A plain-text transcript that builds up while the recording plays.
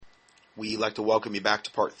We'd like to welcome you back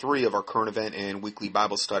to part 3 of our current event and weekly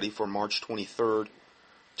Bible study for March 23rd,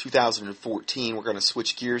 2014. We're going to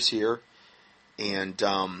switch gears here, and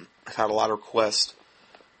I've had a lot of requests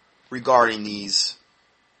regarding this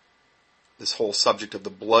whole subject of the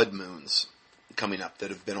blood moons coming up that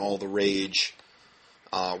have been all the rage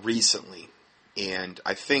recently. And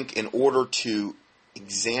I think in order to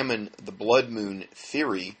examine the blood moon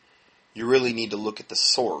theory, you really need to look at the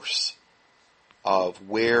source of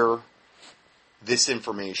where this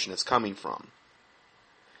information is coming from.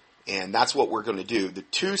 And that's what we're going to do. The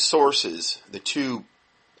two sources, the two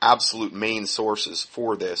absolute main sources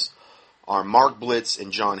for this are Mark Blitz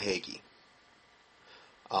and John Hagee.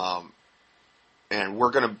 And we're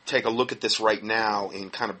going to take a look at this right now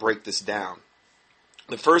and kind of break this down.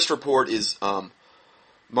 The first report is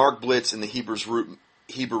Mark Blitz and the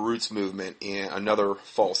Hebrew Roots Movement and Another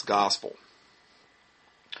False Gospel.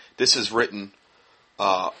 This is written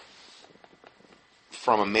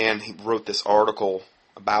from a man who wrote this article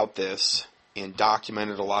about this and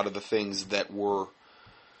documented a lot of the things that were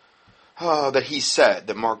that he said,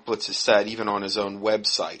 that Mark Blitz has said, even on his own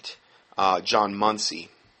website, John Muncie.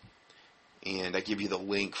 And I give you the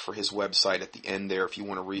link for his website at the end there if you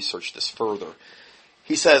want to research this further.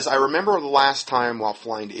 He says, I remember the last time while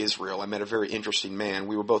flying to Israel, I met a very interesting man.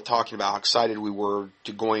 We were both talking about how excited we were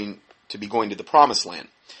to be going to the Promised Land,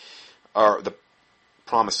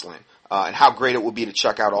 and how great it will be to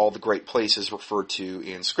check out all the great places referred to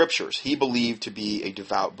in Scriptures. He believed to be a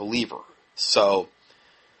devout believer. So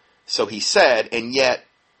he said, and yet,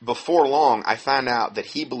 before long, I found out that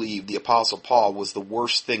he believed the Apostle Paul was the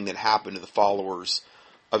worst thing that happened to the followers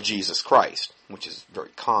of Jesus Christ, which is very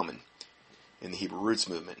common in the Hebrew Roots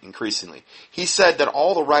Movement, increasingly. He said that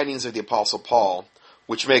all the writings of the Apostle Paul,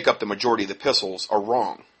 which make up the majority of the epistles, are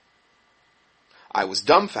wrong. I was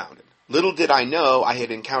dumbfounded. Little did I know I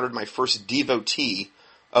had encountered my first devotee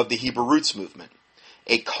of the Hebrew Roots Movement,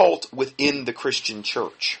 a cult within the Christian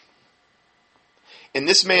church. In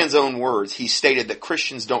this man's own words, he stated that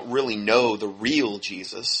Christians don't really know the real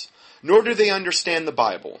Jesus, nor do they understand the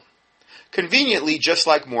Bible. Conveniently, just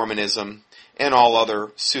like Mormonism and all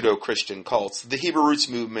other pseudo-Christian cults, the Hebrew Roots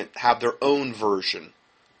Movement have their own version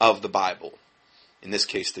of the Bible. In this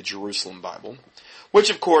case, the Jerusalem Bible, which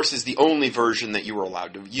of course is the only version that you are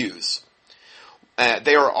allowed to use.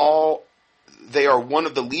 They are one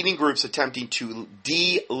of the leading groups attempting to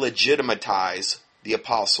delegitimize the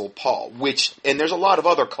Apostle Paul, and there's a lot of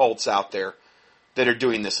other cults out there that are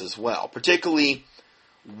doing this as well, particularly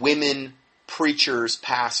women, preachers,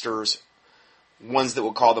 pastors, ones that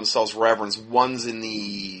will call themselves reverends, ones in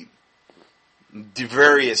the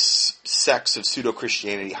various sects of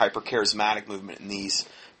pseudo-Christianity, hyper-charismatic movement, and these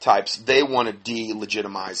types. They want to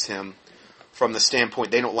delegitimize him from the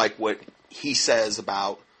standpoint they don't like what he says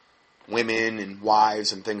about women and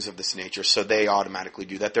wives and things of this nature, so they automatically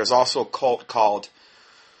do that. There's also a cult called,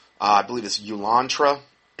 I believe it's Eulantra,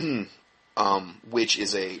 which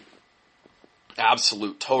is a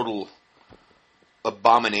absolute total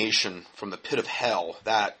abomination from the pit of hell,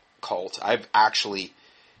 that cult. I've actually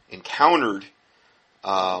encountered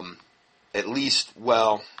at least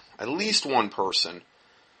one person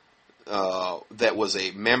that was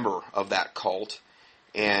a member of that cult.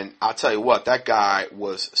 And I'll tell you what, that guy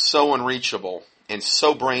was so unreachable and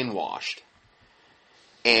so brainwashed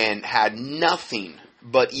and had nothing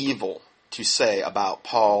but evil to say about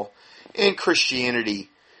Paul and Christianity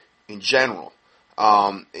in general.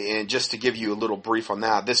 And just to give you a little brief on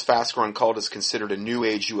that, this fast-growing cult is considered a New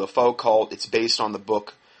Age UFO cult. It's based on the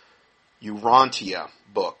book Urantia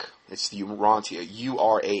book. It's the Urantia,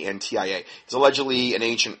 Urantia. It's allegedly an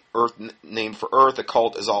ancient Earth name for Earth. The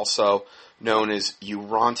cult is also known as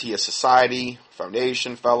Urantia Society,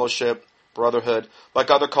 Foundation, Fellowship, Brotherhood. Like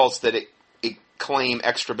other cults that it claim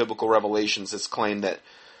extra-biblical revelations, it's claimed that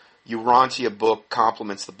Urantia book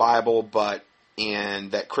complements the Bible,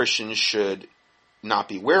 and that Christians should not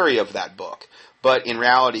be wary of that book. But in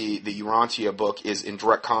reality, the Urantia book is in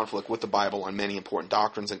direct conflict with the Bible on many important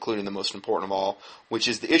doctrines, including the most important of all, which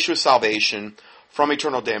is the issue of salvation from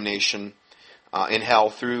eternal damnation in hell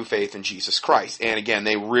through faith in Jesus Christ. And again,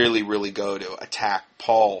 they really, really go to attack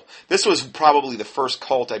Paul. This was probably the first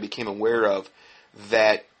cult I became aware of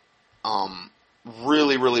that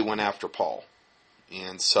really, really went after Paul.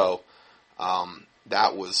 And so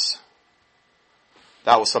that was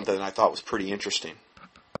something that I thought was pretty interesting.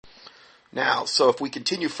 Now, so if we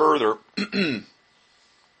continue further,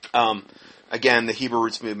 again, the Hebrew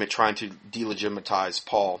Roots Movement trying to delegitimize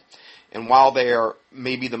Paul. And while they are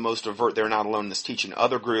maybe the most overt, they're not alone in this teaching.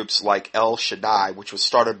 Other groups like El Shaddai, which was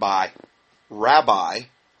started by Rabbi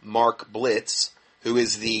Mark Blitz, who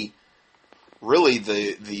is the really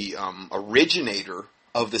the originator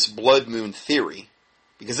of this blood moon theory,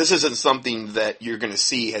 because this isn't something that you're going to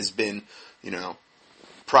see has been,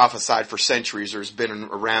 prophesied for centuries or has been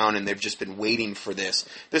around and they've just been waiting for this.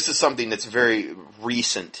 This is something that's very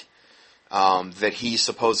recent that he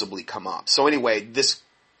supposedly come up. So anyway, this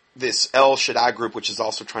El Shaddai group, which is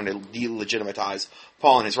also trying to delegitimize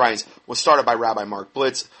Paul and his writings, was started by Rabbi Mark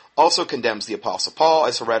Blitz, also condemns the Apostle Paul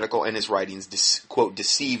as heretical, and his writings, quote,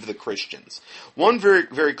 deceive the Christians. One very,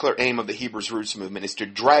 very clear aim of the Hebrews Roots movement is to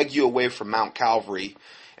drag you away from Mount Calvary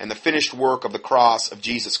and the finished work of the cross of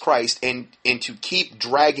Jesus Christ, and to keep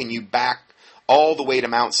dragging you back all the way to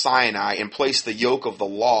Mount Sinai and place the yoke of the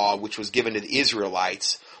law, which was given to the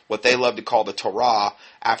Israelites, what they love to call the Torah,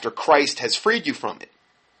 after Christ has freed you from it.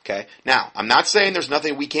 Okay. Now, I'm not saying there's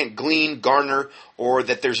nothing we can't glean, garner, or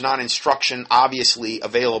that there's not instruction obviously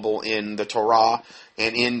available in the Torah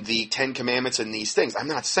and in the Ten Commandments and these things. I'm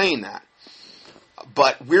not saying that.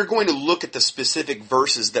 But we're going to look at the specific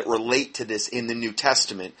verses that relate to this in the New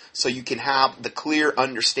Testament so you can have the clear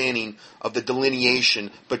understanding of the delineation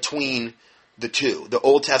between the two, the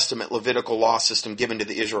Old Testament Levitical law system given to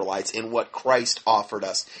the Israelites and what Christ offered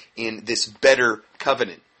us in this better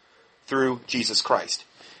covenant through Jesus Christ.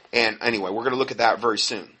 And anyway, we're going to look at that very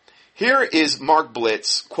soon. Here is Mark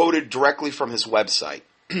Blitz, quoted directly from his website.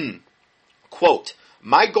 Quote,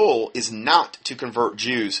 "My goal is not to convert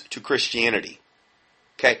Jews to Christianity."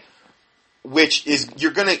 Okay, which is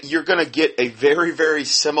you're gonna get a very, very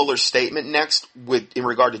similar statement next in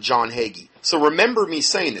regard to John Hagee. So remember me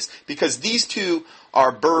saying this, because these two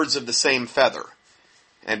are birds of the same feather,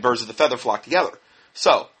 and birds of the feather flock together.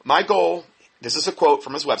 So my goal. This is a quote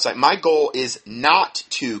from his website. "My goal is not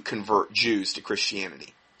to convert Jews to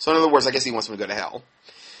Christianity." So in other words, I guess he wants them to go to hell.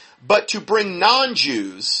 "But to bring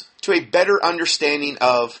non-Jews to a better understanding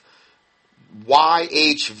of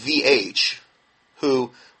YHVH,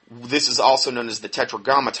 who this is also known as the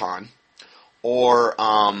Tetragrammaton, or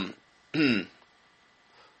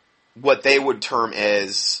what they would term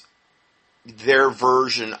as their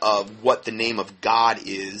version of what the name of God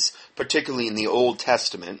is, particularly in the Old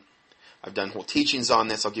Testament. I've done whole teachings on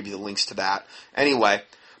this. I'll give you the links to that. Anyway,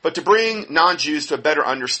 but to bring non-Jews to a better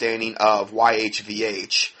understanding of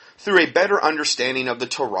YHVH through a better understanding of the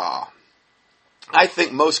Torah. I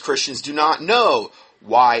think most Christians do not know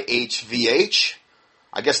YHVH.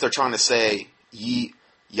 I guess they're trying to say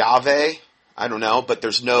Yahweh. I don't know, but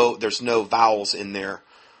there's no vowels in there.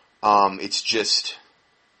 It's just,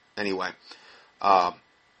 anyway.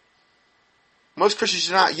 Most Christians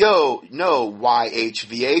do not know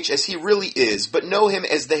YHVH as he really is, but know him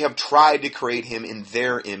as they have tried to create him in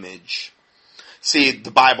their image. See,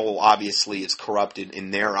 the Bible obviously is corrupted in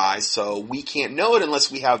their eyes, so we can't know it unless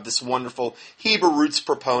we have this wonderful Hebrew roots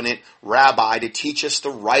proponent, rabbi, to teach us the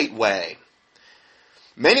right way.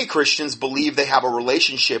 Many Christians believe they have a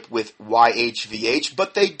relationship with YHVH,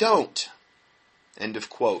 but they don't. End of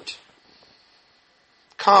quote.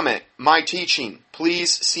 Comment, my teaching.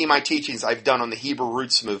 Please see my teachings I've done on the Hebrew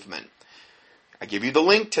Roots movement. I give you the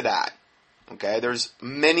link to that. Okay, there's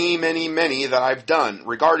many, many, many that I've done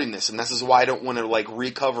regarding this, and this is why I don't want to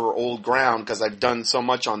recover old ground, because I've done so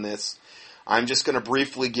much on this. I'm just going to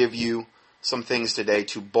briefly give you some things today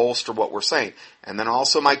to bolster what we're saying. And then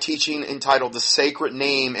also my teaching entitled The Sacred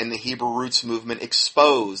Name and the Hebrew Roots Movement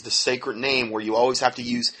Exposed. The sacred name, where you always have to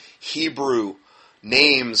use Hebrew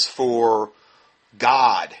names for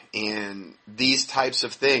God and these types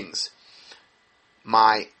of things.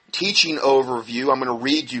 My teaching overview, I'm going to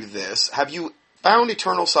read you this. Have you found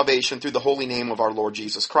eternal salvation through the holy name of our Lord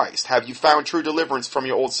Jesus Christ? Have you found true deliverance from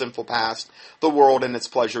your old sinful past, the world and its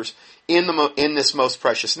pleasures, in this most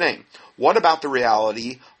precious name? What about the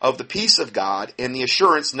reality of the peace of God and the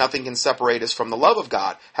assurance nothing can separate us from the love of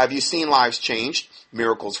God? Have you seen lives changed,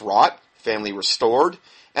 miracles wrought, family restored,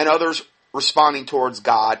 and others responding towards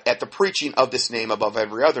God at the preaching of this name above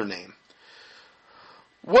every other name?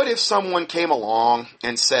 What if someone came along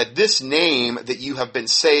and said, this name that you have been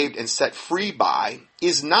saved and set free by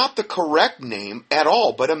is not the correct name at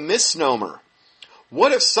all, but a misnomer?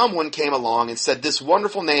 What if someone came along and said, this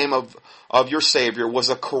wonderful name of your Savior was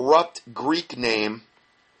a corrupt Greek name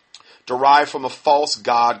derived from a false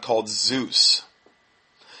god called Zeus?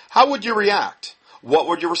 How would you react? What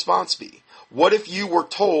would your response be? What if you were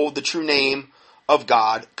told the true name of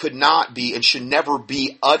God could not be and should never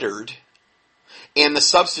be uttered, and the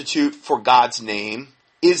substitute for God's name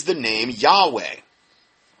is the name Yahweh?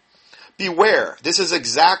 Beware, this is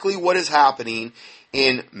exactly what is happening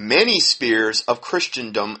in many spheres of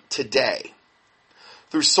Christendom today.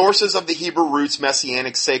 Through sources of the Hebrew Roots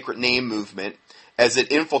Messianic Sacred Name movement, as it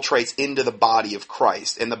infiltrates into the body of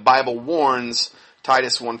Christ. And the Bible warns,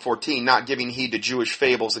 Titus 1:14, not giving heed to Jewish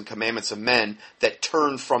fables and commandments of men that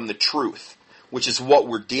turn from the truth, which is what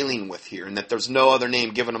we're dealing with here, and that there's no other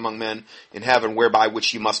name given among men in heaven whereby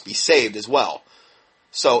which you must be saved as well.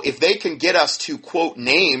 So if they can get us to quote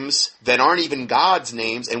names that aren't even God's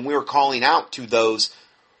names, and we're calling out to those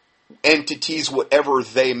entities, whatever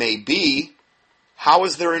they may be, how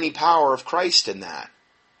is there any power of Christ in that?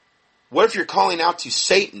 What if you're calling out to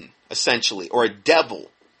Satan, essentially, or a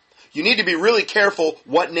devil? You need to be really careful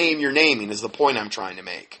what name you're naming, is the point I'm trying to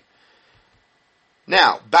make.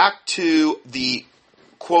 Now, back to the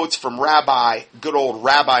quotes from good old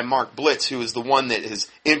Rabbi Mark Blitz, who is the one that has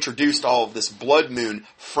introduced all of this blood moon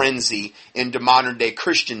frenzy into modern day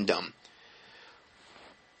Christendom.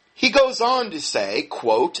 He goes on to say,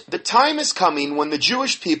 quote, "The time is coming when the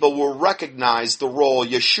Jewish people will recognize the role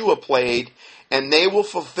Yeshua played, and they will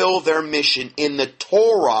fulfill their mission in the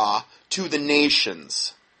Torah to the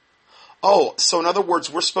nations." Oh, so in other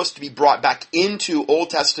words, we're supposed to be brought back into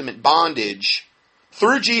Old Testament bondage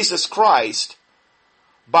through Jesus Christ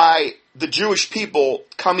by the Jewish people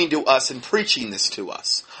coming to us and preaching this to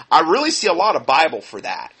us. I really see a lot of Bible for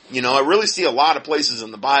that. I really see a lot of places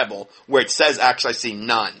in the Bible where it says, actually I see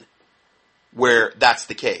none, where that's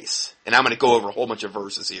the case. And I'm going to go over a whole bunch of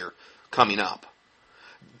verses here coming up.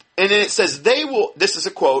 And then it says, this is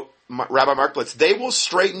a quote, Rabbi Mark Blitz, "They will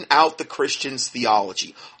straighten out the Christians'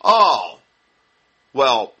 theology." Oh,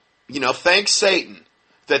 well, thanks Satan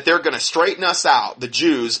that they're going to straighten us out. The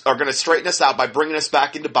Jews are going to straighten us out by bringing us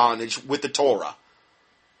back into bondage with the Torah.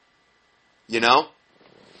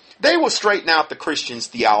 They will straighten out the Christians'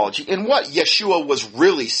 theology and what Yeshua was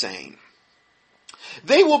really saying.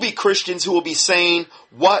 They will be Christians who will be saying,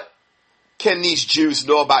 what can these Jews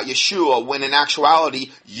know about Yeshua, when in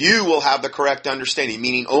actuality you will have the correct understanding,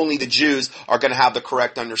 meaning only the Jews are going to have the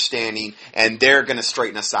correct understanding, and they're going to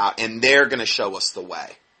straighten us out, and they're going to show us the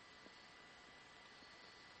way.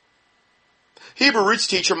 Hebrew Roots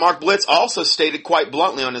teacher Mark Blitz also stated quite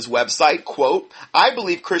bluntly on his website, quote, "I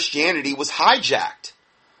believe Christianity has hijacked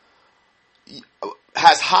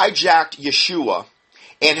Yeshua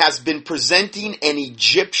and has been presenting an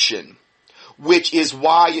Egyptian, which is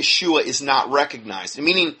why Yeshua is not recognized."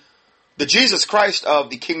 Meaning, the Jesus Christ of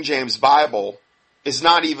the King James Bible is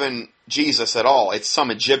not even Jesus at all. It's some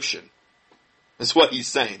Egyptian. That's what he's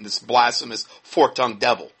saying, this blasphemous, fork-tongued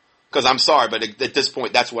devil. Because I'm sorry, but at this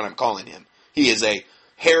point, that's what I'm calling him. He is a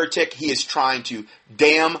heretic. He is trying to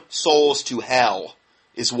damn souls to hell,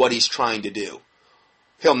 is what he's trying to do.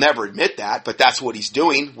 He'll never admit that, but that's what he's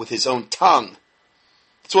doing with his own tongue.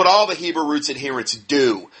 It's what all the Hebrew Roots adherents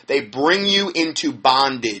do. They bring you into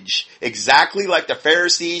bondage, exactly like the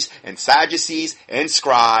Pharisees and Sadducees and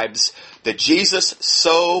scribes that Jesus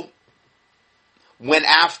so went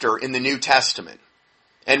after in the New Testament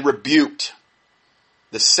and rebuked.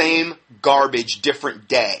 The same garbage, different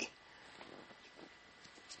day.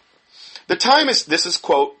 This is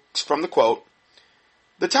quote from the quote,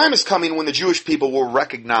 "The time is coming when the Jewish people will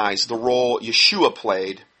recognize the role Yeshua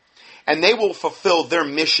played, and they will fulfill their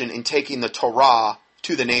mission in taking the Torah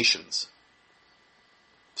to the nations."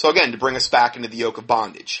 So again, to bring us back into the yoke of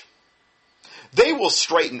bondage. They will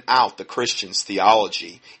straighten out the Christians'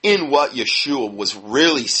 theology in what Yeshua was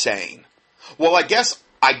really saying. Well, I guess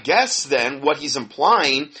then what he's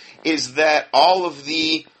implying is that all of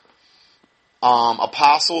the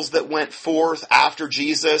apostles that went forth after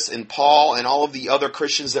Jesus and Paul and all of the other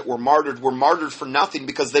Christians that were martyred for nothing,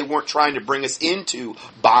 because they weren't trying to bring us into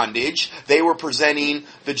bondage. They were presenting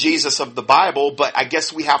the Jesus of the Bible, but I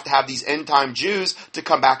guess we have to have these end-time Jews to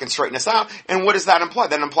come back and straighten us out. And what does that imply?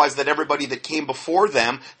 That implies that everybody that came before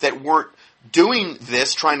them that weren't doing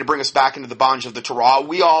this, trying to bring us back into the bondage of the Torah,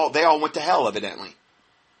 they all went to hell, evidently.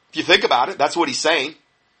 If you think about it, that's what he's saying.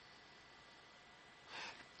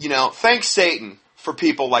 Thanks Satan for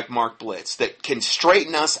people like Mark Blitz that can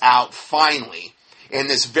straighten us out finally in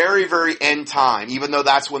this very, very end time, even though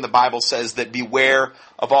that's when the Bible says that beware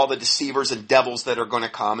of all the deceivers and devils that are going to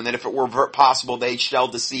come, and that if it were possible, they shall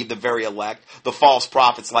deceive the very elect, the false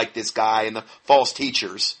prophets like this guy and the false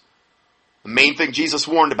teachers. The main thing Jesus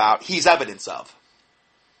warned about, he's evidence of.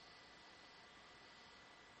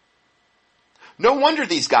 No wonder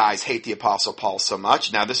these guys hate the Apostle Paul so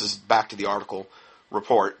much. Now, this is back to the article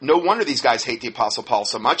report. No wonder these guys hate the Apostle Paul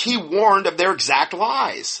so much. He warned of their exact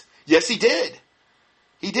lies. Yes, he did.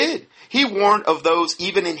 He did. He warned of those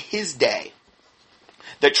even in his day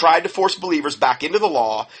that tried to force believers back into the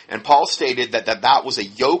law, and Paul stated that was a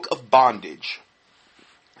yoke of bondage.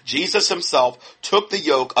 Jesus himself took the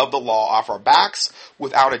yoke of the law off our backs.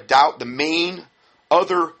 Without a doubt, the main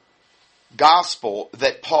other gospel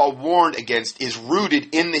that Paul warned against is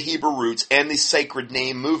rooted in the Hebrew roots and the sacred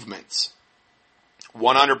name movements.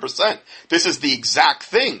 100%. This is the exact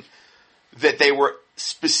thing that they were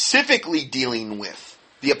specifically dealing with,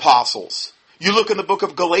 the apostles. You look in the book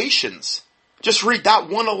of Galatians. Just read that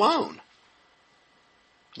one alone.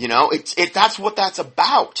 You know, that's what that's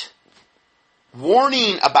about.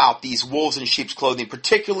 Warning about these wolves in sheep's clothing,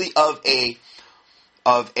 particularly of a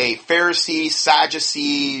Pharisee,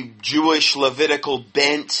 Sadducee, Jewish, Levitical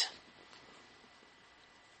bent,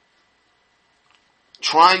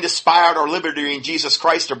 trying to spy out our liberty in Jesus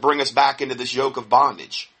Christ to bring us back into this yoke of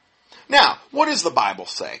bondage. Now, what does the Bible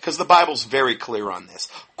say? Because the Bible's very clear on this.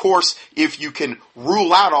 Of course, if you can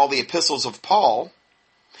rule out all the epistles of Paul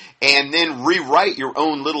and then rewrite your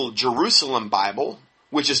own little Jerusalem Bible,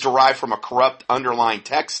 which is derived from a corrupt underlying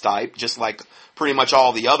text type, just like pretty much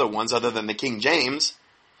all the other ones other than the King James,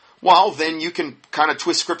 well, then you can kind of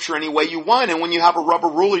twist Scripture any way you want, and when you have a rubber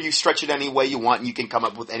ruler, you stretch it any way you want, and you can come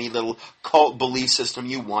up with any little cult belief system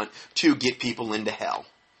you want to get people into hell.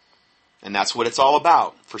 And that's what it's all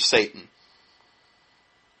about for Satan.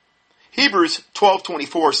 Hebrews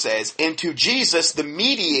 12:24 says, "And to Jesus, the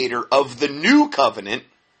mediator of the new covenant,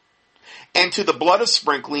 and to the blood of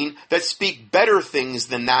sprinkling that speak better things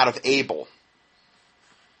than that of Abel."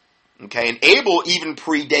 Okay, and Abel even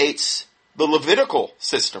predates the Levitical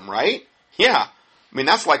system, right? Yeah. I mean,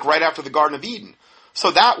 that's like right after the Garden of Eden.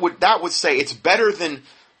 So that would say it's better than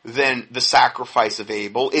the sacrifice of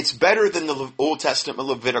Abel. It's better than the Old Testament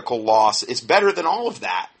Levitical laws. It's better than all of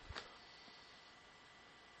that.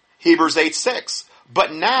 Hebrews 8:6.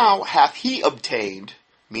 "But now hath he obtained,"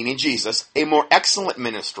 meaning Jesus, "a more excellent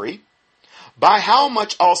ministry, by how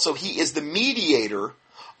much also he is the mediator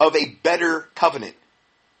of a better covenant."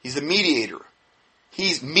 He's the mediator.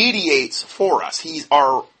 He mediates for us. He's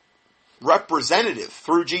our representative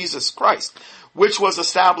through Jesus Christ, which was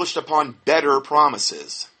established upon better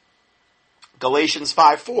promises. Galatians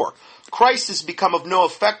 5:4. "Christ is become of no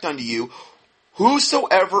effect unto you,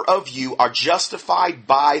 whosoever of you are justified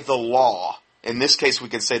by the law." In this case, we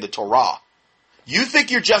can say the Torah. You think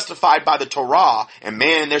you're justified by the Torah, and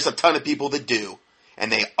man, there's a ton of people that do.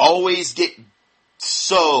 And they always get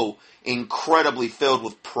so incredibly filled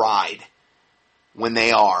with pride when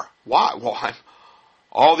they are. Why? Well,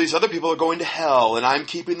 all these other people are going to hell, and I'm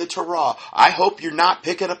keeping the Torah. I hope you're not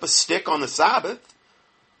picking up a stick on the Sabbath.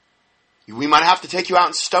 We might have to take you out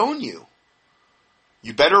and stone you.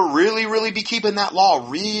 You better really, really be keeping that law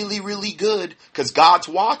really, really good, because God's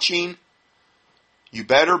watching. You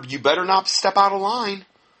better not step out of line.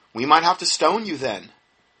 We might have to stone you then.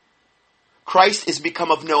 "Christ is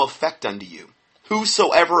become of no effect unto you.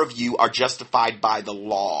 Whosoever of you are justified by the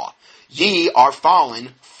law, ye are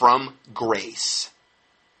fallen from grace."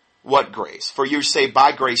 What grace? "For you are saved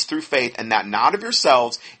by grace through faith, and that not of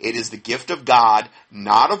yourselves. It is the gift of God,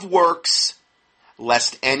 not of works,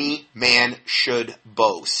 lest any man should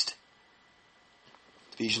boast."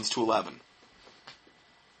 Ephesians 2:11.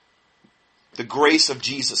 The grace of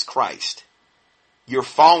Jesus Christ. You're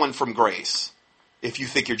fallen from grace if you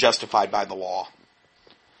think you're justified by the law.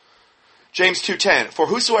 James 2:10. "For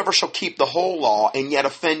whosoever shall keep the whole law and yet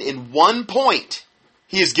offend in one point,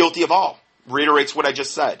 he is guilty of all." Reiterates what I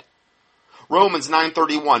just said. Romans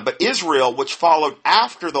 9:31. "But Israel, which followed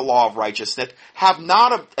after the law of righteousness, have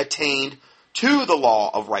not attained to the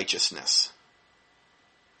law of righteousness."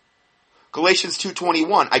 Galatians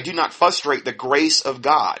 2:21. "I do not frustrate the grace of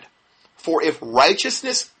God. For if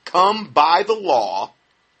righteousness come by the law,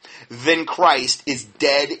 then Christ is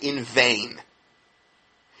dead in vain."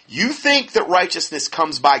 You think that righteousness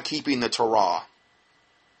comes by keeping the Torah,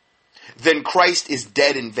 then Christ is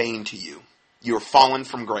dead in vain to you. You are fallen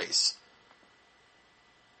from grace.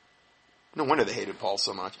 No wonder they hated Paul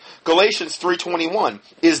so much. Galatians 3:21.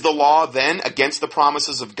 "Is the law then against the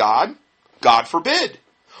promises of God? God forbid.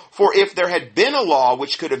 For if there had been a law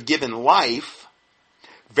which could have given life,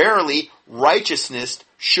 verily, righteousness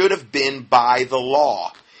should have been by the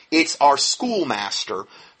law." It's our schoolmaster.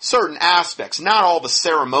 Certain aspects, not all the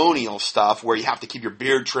ceremonial stuff where you have to keep your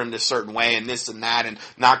beard trimmed a certain way and this and that, and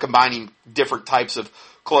not combining different types of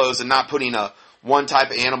clothes and not putting one type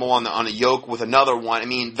of animal on a yoke with another one. I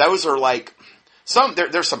mean, those are like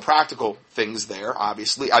there's some practical things there,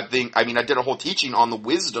 obviously. I did a whole teaching on the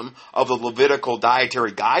wisdom of the Levitical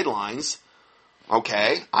dietary guidelines.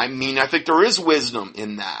 Okay, I think there is wisdom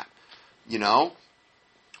in that,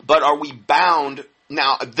 But are we bound?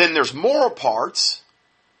 Now, then there's moral parts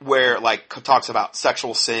where, like, talks about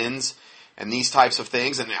sexual sins and these types of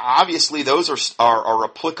things, and obviously those are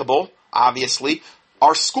applicable, obviously.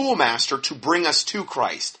 Our schoolmaster to bring us to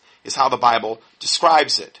Christ is how the Bible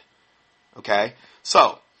describes it. Okay?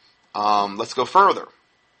 So, let's go further.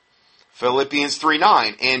 Philippians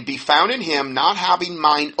 3:9, and be found in him, not having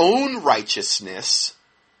mine own righteousness,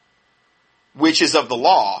 which is of the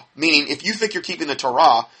law. Meaning, if you think you're keeping the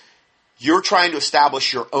Torah, you're trying to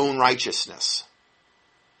establish your own righteousness.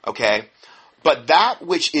 Okay? But that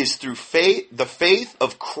which is through faith, the faith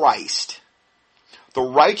of Christ, the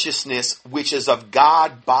righteousness which is of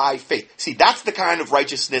God by faith. See, that's the kind of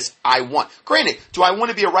righteousness I want. Granted, do I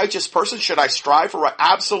want to be a righteous person? Should I strive for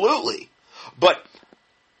absolutely. But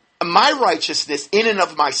my righteousness in and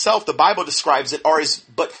of myself, the Bible describes it, are as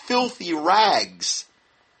but filthy rags.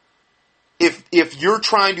 If you're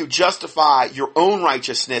trying to justify your own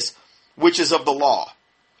righteousness, which is of the law,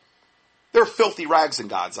 they're filthy rags in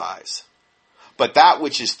God's eyes. But that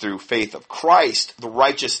which is through faith of Christ, the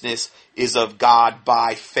righteousness is of God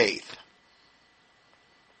by faith.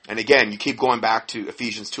 And again, you keep going back to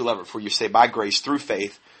Ephesians 2:11, for you say by grace through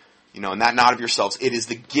faith, and that not of yourselves. It is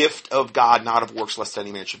the gift of God, not of works, lest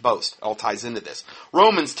any man should boast. It all ties into this.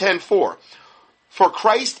 Romans 10:4, for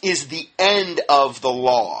Christ is the end of the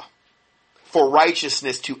law, for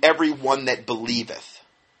righteousness to everyone that believeth.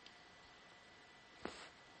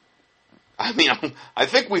 I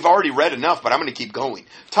think we've already read enough, but I'm going to keep going.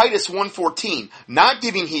 Titus 1:14, not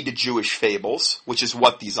giving heed to Jewish fables, which is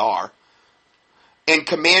what these are, and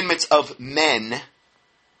commandments of men.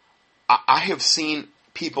 I have seen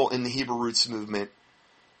people in the Hebrew Roots movement,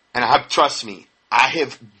 and trust me, I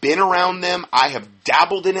have been around them. I have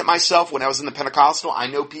dabbled in it myself when I was in the Pentecostal. I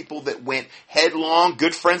know people that went headlong.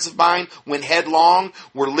 Good friends of mine went headlong,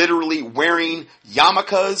 were literally wearing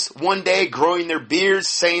yarmulkes one day, growing their beards,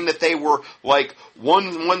 saying that they were like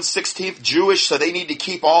 1/16 Jewish, so they need to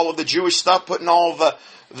keep all of the Jewish stuff, putting all of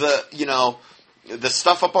the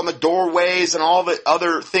stuff up on the doorways and all the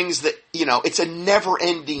other things that, it's a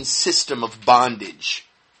never-ending system of bondage.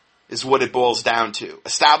 Is what it boils down to.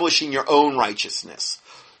 Establishing your own righteousness.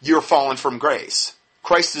 You're fallen from grace.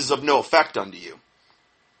 Christ is of no effect unto you.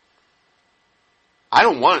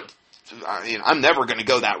 I'm never going to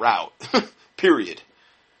go that route. Period.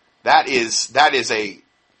 That is a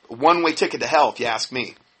one-way ticket to hell, if you ask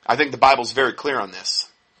me. I think the Bible's very clear on this.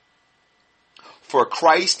 For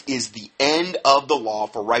Christ is the end of the law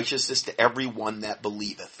for righteousness to everyone that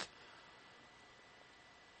believeth.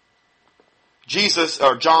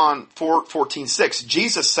 John 4:14-6,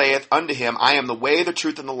 Jesus saith unto him, I am the way, the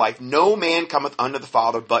truth, and the life. No man cometh unto the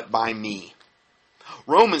Father but by me.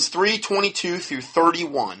 Romans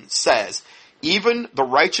 3:22-31 says, even the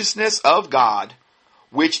righteousness of God,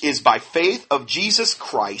 which is by faith of Jesus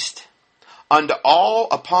Christ, unto all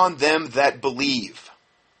upon them that believe.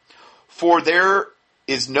 For there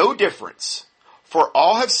is no difference. For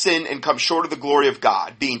all have sinned and come short of the glory of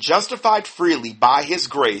God, being justified freely by his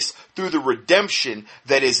grace through the redemption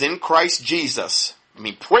that is in Christ Jesus.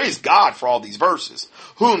 Praise God for all these verses.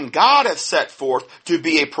 Whom God hath set forth to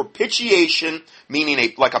be a propitiation,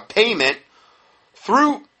 meaning like a payment,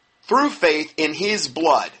 through faith in his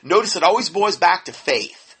blood. Notice it always boils back to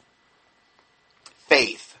faith.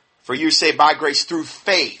 Faith. For you say by grace through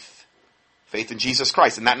faith. Faith in Jesus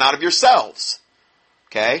Christ, and that not of yourselves.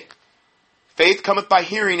 Okay? Faith cometh by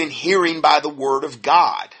hearing, and hearing by the word of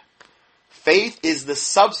God. Faith is the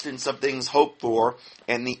substance of things hoped for,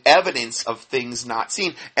 and the evidence of things not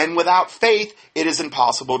seen. And without faith, it is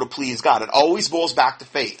impossible to please God. It always boils back to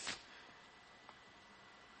faith.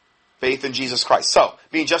 Faith in Jesus Christ. So,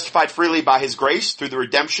 being justified freely by his grace through the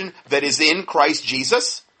redemption that is in Christ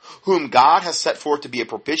Jesus, whom God has set forth to be a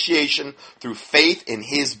propitiation through faith in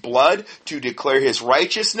his blood, to declare his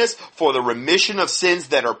righteousness for the remission of sins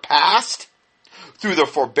that are past, through the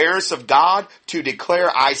forbearance of God, to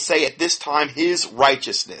declare, I say at this time, his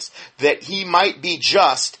righteousness, that he might be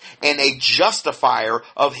just and a justifier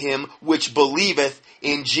of him which believeth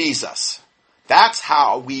in Jesus. That's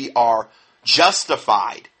how we are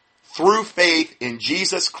justified, through faith in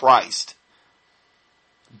Jesus Christ,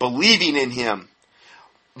 believing in him.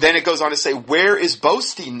 Then it goes on to say, where is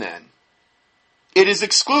boasting then? It is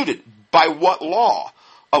excluded. By what law?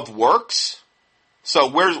 Of works? So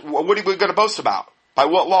what are we going to boast about? By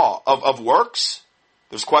what law? Of works?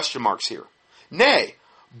 There's question marks here. Nay,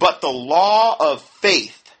 but the law of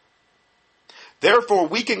faith. Therefore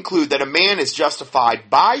we conclude that a man is justified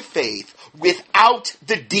by faith without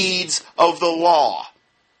the deeds of the law.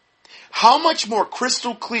 How much more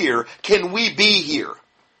crystal clear can we be here?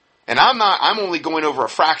 And I'm only going over a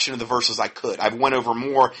fraction of the verses I could. I've went over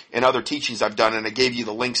more in other teachings I've done, and I gave you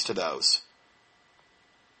the links to those.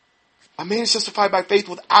 A man is justified by faith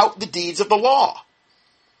without the deeds of the law.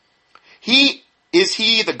 Is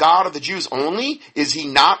he the God of the Jews only? Is he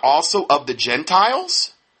not also of the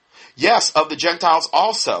Gentiles? Yes, of the Gentiles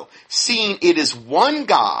also, seeing it is one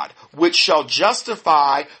God, which shall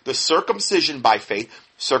justify the circumcision by faith.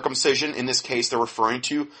 Circumcision, in this case, they're referring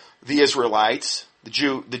to the Israelites, the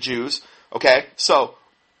Jews. Okay, so,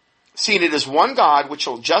 seeing it is one God, which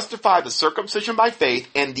shall justify the circumcision by faith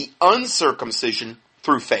and the uncircumcision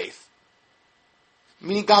through faith.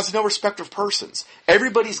 Meaning God's no respecter of persons.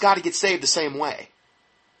 Everybody's got to get saved the same way.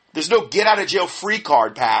 There's no get out of jail free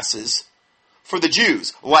card passes for the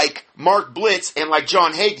Jews, like Mark Blitz and like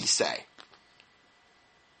John Hagee say.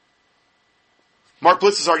 Mark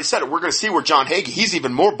Blitz has already said it. We're going to see where John Hagee, he's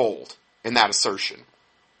even more bold in that assertion.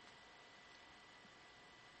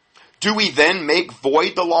 Do we then make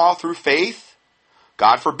void the law through faith?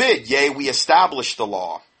 God forbid. Yea, we establish the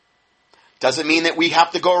law. Doesn't mean that we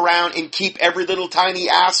have to go around and keep every little tiny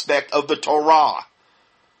aspect of the Torah.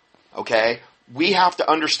 Okay? We have to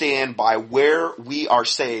understand by where we are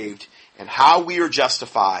saved and how we are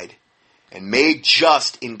justified and made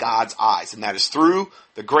just in God's eyes. And that is through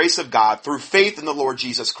the grace of God, through faith in the Lord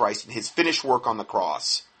Jesus Christ and His finished work on the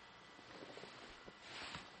cross.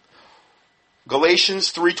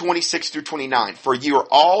 Galatians 3:26 through 29. For you are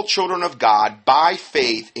all children of God by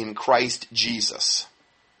faith in Christ Jesus.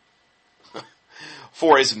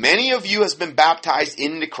 For as many of you as been baptized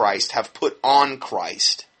into Christ have put on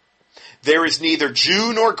Christ. There is neither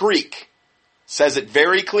Jew nor Greek. Says it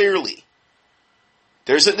very clearly.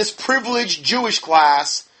 There isn't this privileged Jewish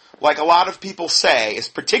class like a lot of people say,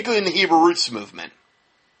 particularly in the Hebrew Roots movement.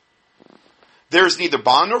 There is neither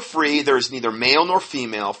bond nor free, there is neither male nor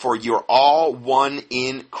female, for you are all one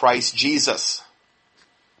in Christ Jesus.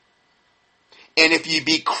 And if ye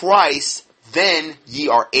be Christ, then ye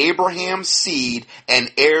are Abraham's seed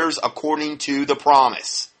and heirs according to the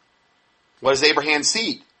promise. What is Abraham's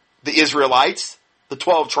seed? The Israelites, the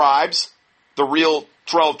 12 tribes, the real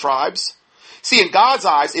 12 tribes. See, in God's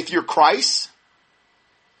eyes, if you're Christ,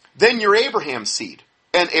 then you're Abraham's seed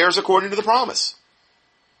and heirs according to the promise.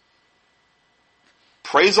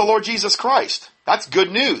 Praise the Lord Jesus Christ. That's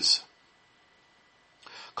good news.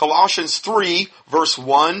 Colossians 3, verse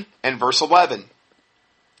 1 and verse 11.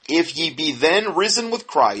 If ye be then risen with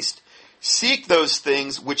Christ, seek those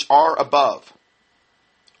things which are above,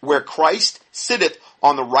 where Christ sitteth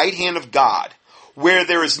on the right hand of God, where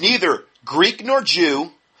there is neither Greek nor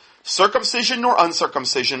Jew, circumcision nor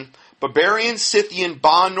uncircumcision, barbarian, Scythian,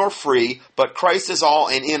 bond nor free, but Christ is all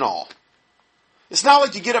and in all. It's not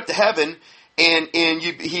like you get up to heaven and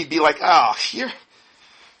he'd be like, oh,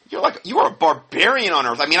 you are a barbarian on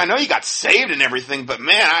earth. I mean, I know you got saved and everything, but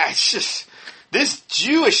man, this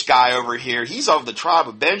Jewish guy over here, he's of the tribe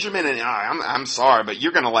of Benjamin, and I'm sorry, but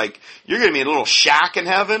you're gonna be in a little shack in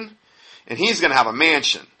heaven, and he's gonna have a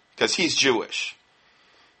mansion because he's Jewish.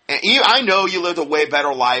 And I know you lived a way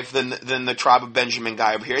better life than the tribe of Benjamin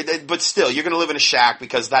guy over here, but still, you're gonna live in a shack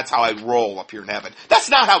because that's how I roll up here in heaven. That's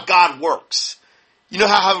not how God works. You know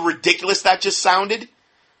how ridiculous that just sounded?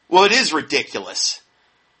 Well, it is ridiculous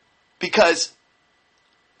because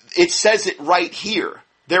it says it right here.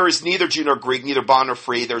 There is neither Jew nor Greek, neither bond nor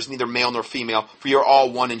free. There is neither male nor female, for you are all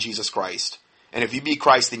one in Jesus Christ. And if you be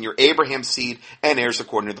Christ, then you're Abraham's seed and heirs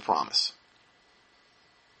according to the promise.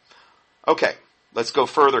 Okay, let's go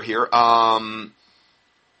further here.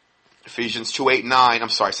 Ephesians 2:8-9. I'm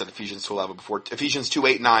sorry, I said Ephesians 2:11 before. Ephesians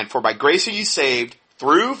 2:8-9. For by grace are you saved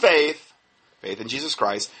through faith in Jesus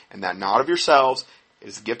Christ, and that not of yourselves. It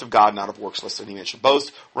is the gift of God, not of works, lest any man should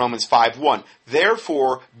boast. Romans 5:1.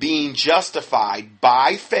 Therefore, being justified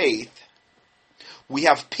by faith, we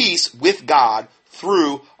have peace with God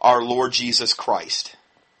through our Lord Jesus Christ.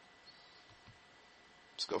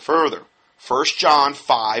 Let's go further. 1 John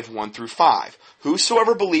 5:1 through 5.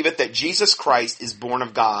 Whosoever believeth that Jesus Christ is born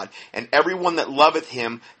of God, and everyone that loveth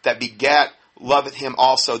him that begat loveth him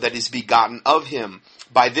also that is begotten of him.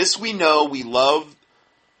 By this we know we love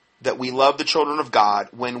the children of God,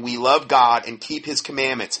 when we love God and keep His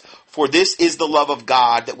commandments. For this is the love of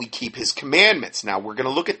God, that we keep His commandments. Now we're going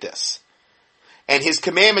to look at this. And His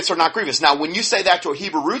commandments are not grievous. Now when you say that to a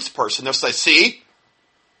Hebrew roots person, they'll say, see,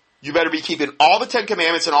 you better be keeping all the 10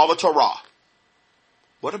 commandments and all the Torah.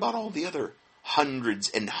 What about all the other hundreds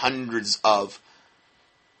and hundreds of,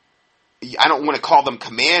 I don't want to call them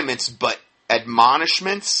commandments, but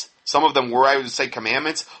admonishments? Some of them were, I would say,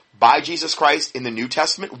 commandments by Jesus Christ in the New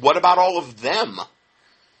Testament. What about all of them?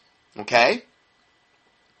 Okay?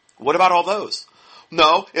 What about all those?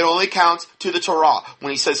 No, it only counts to the Torah.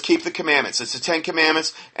 When he says keep the commandments, it's the 10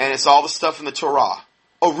 commandments and it's all the stuff in the Torah.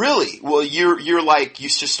 Oh, really? Well, you're like, you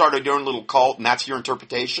just started your own little cult and that's your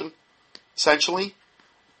interpretation? Essentially?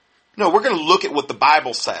 No, we're going to look at what the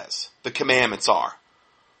Bible says the commandments are.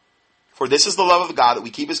 For this is the love of God, that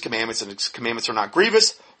we keep his commandments, and his commandments are not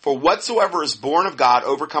grievous. For whatsoever is born of God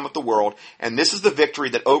overcometh the world, and this is the victory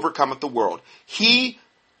that overcometh the world.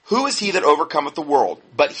 Who is he that overcometh the world?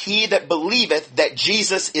 But he that believeth that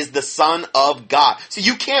Jesus is the Son of God. So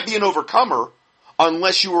you can't be an overcomer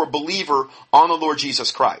unless you are a believer on the Lord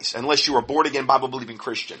Jesus Christ, unless you are a born-again, Bible-believing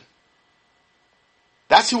Christian.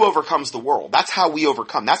 That's who overcomes the world. That's how we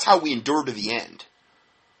overcome. That's how we endure to the end.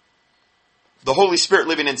 The Holy Spirit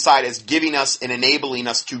living inside is giving us and enabling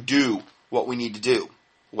us to do what we need to do,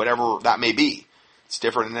 whatever that may be. It's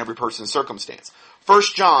different in every person's circumstance.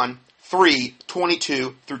 1 John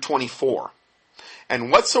 3:22 through 24.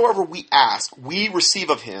 And whatsoever we ask, we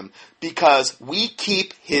receive of him, because we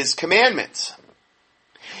keep his commandments,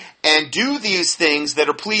 and do these things that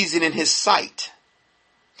are pleasing in his sight.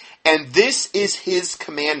 And this is his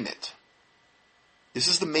commandment. This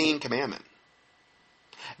is the main commandment.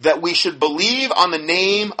 That we should believe on the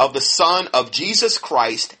name of the Son of Jesus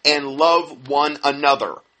Christ and love one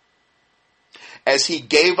another, as he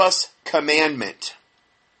gave us commandment.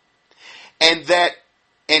 And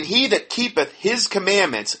he that keepeth his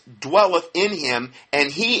commandments dwelleth in him,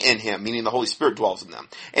 and he in him, meaning the Holy Spirit dwells in them.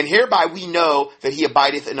 And hereby we know that he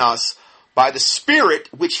abideth in us by the Spirit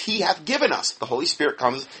which he hath given us. The Holy Spirit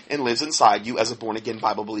comes and lives inside you as a born-again,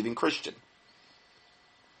 Bible-believing Christian.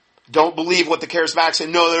 Don't believe what the charismatics say.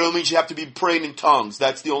 No, that only means you have to be praying in tongues.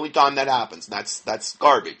 That's the only time that happens. That's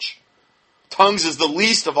garbage. Tongues is the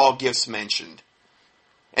least of all gifts mentioned.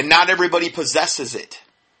 And not everybody possesses it.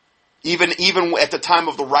 Even at the time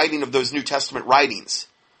of the writing of those New Testament writings.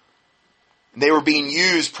 They were being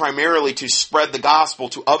used primarily to spread the gospel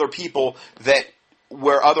to other people that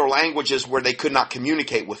were other languages where they could not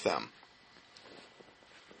communicate with them.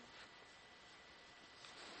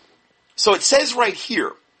 So it says right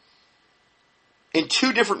here, in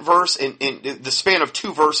two different verses, in the span of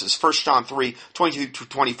two verses, 1 John 3:22 to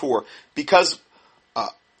 24, because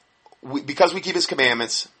we keep his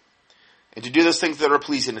commandments, and to do those things that are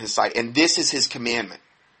pleasing in his sight. And this is his commandment,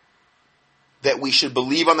 that we should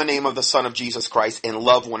believe on the name of the Son of Jesus Christ and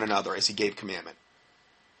love one another as he gave commandment.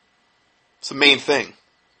 It's the main thing.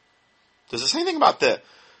 Does it say anything about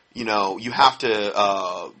you have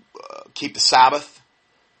to keep the Sabbath,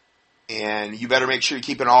 and you better make sure you're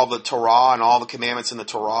keeping all the Torah and all the commandments in the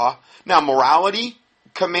Torah? Now, morality,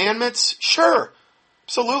 commandments, sure.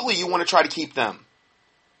 Absolutely, you want to try to keep them.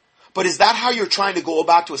 But is that how you're trying to go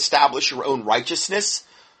about to establish your own righteousness?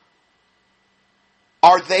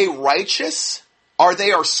 Are they righteous? Are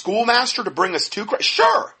they our schoolmaster to bring us to Christ?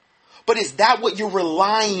 Sure. But is that what you're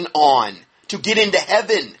relying on to get into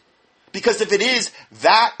heaven? Because if it is,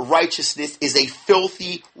 that righteousness is a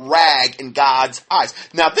filthy rag in God's eyes.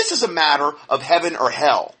 Now, this is a matter of heaven or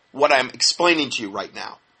hell, what I'm explaining to you right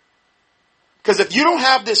now. Because if you don't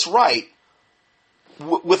have this right,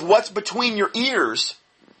 with what's between your ears,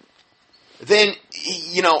 then,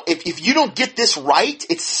 if you don't get this right,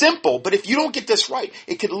 it's simple, but if you don't get this right,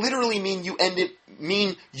 it could literally mean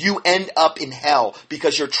you end up in hell,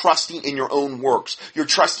 because you're trusting in your own works. You're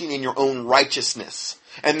trusting in your own righteousness.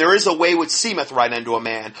 And there is a way which seemeth right unto a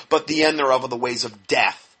man, but the end thereof are the ways of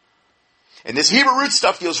death. And this Hebrew root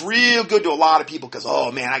stuff feels real good to a lot of people, because,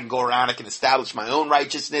 oh man, I can go around, I can establish my own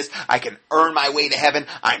righteousness, I can earn my way to heaven,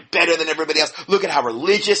 I'm better than everybody else, look at how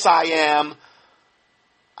religious I am.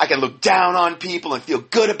 I can look down on people and feel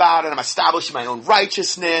good about it. I'm establishing my own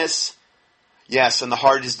righteousness. Yes, and the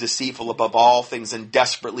heart is deceitful above all things and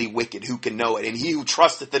desperately wicked. Who can know it? And he who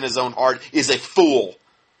trusteth in his own heart is a fool.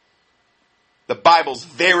 The Bible's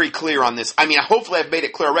very clear on this. Hopefully I've made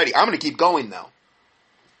it clear already. I'm going to keep going, though.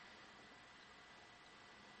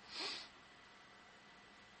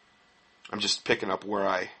 I'm just picking up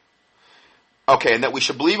where Okay, and that we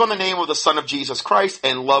should believe on the name of the Son of Jesus Christ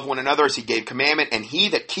and love one another as he gave commandment. And he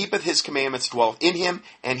that keepeth his commandments dwelleth in him,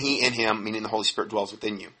 and he in him, meaning the Holy Spirit dwells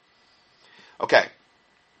within you. Okay,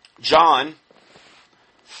 John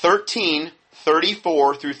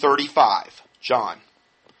 13:34 through 35. John.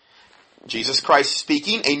 Jesus Christ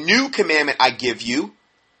speaking, a new commandment I give you,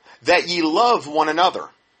 that ye love one another,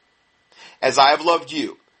 as I have loved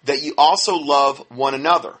you, that ye also love one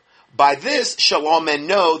another. By this shall all men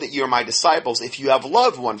know that you are my disciples, if you have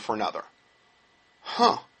love one for another.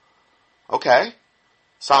 Okay.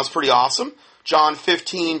 Sounds pretty awesome. John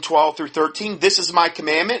 15:12 through 13. This is my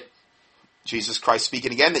commandment. Jesus Christ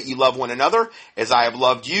speaking again, that you love one another, as I have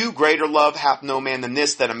loved you. Greater love hath no man than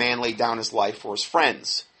this, that a man lay down his life for his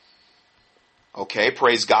friends. Okay,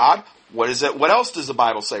 praise God. What is it? What else does the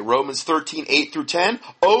Bible say? Romans 13:8 through 10.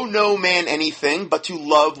 Owe no man anything but to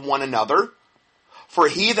love one another. For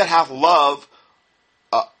he that hath love,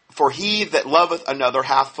 For he that loveth another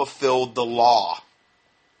hath fulfilled the law.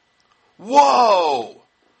 Whoa!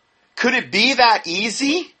 Could it be that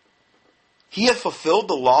easy? He hath fulfilled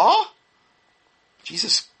the law?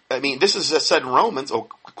 Jesus, I mean, this is said in Romans. Oh,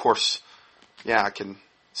 of course, yeah, I can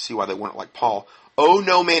see why they wouldn't like Paul. Owe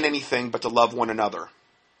no man anything but to love one another.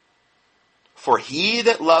 For he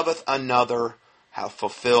that loveth another hath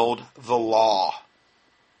fulfilled the law.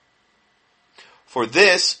 For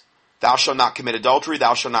this, thou shalt not commit adultery,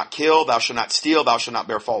 thou shalt not kill, thou shalt not steal, thou shalt not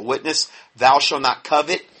bear false witness, thou shalt not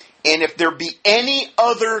covet. And if there be any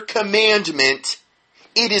other commandment,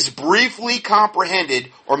 it is briefly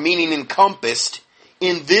comprehended, or meaning encompassed,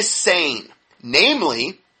 in this saying,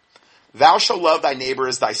 namely, thou shalt love thy neighbor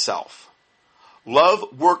as thyself.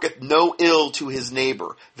 Love worketh no ill to his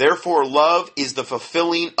neighbor. Therefore, love is the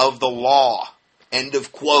fulfilling of the law. End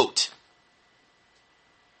of quote.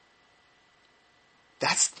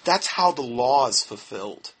 That's how the law is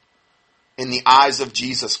fulfilled in the eyes of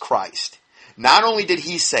Jesus Christ. Not only did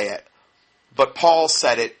he say it, but Paul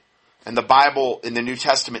said it, and the Bible in the New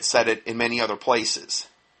Testament said it in many other places.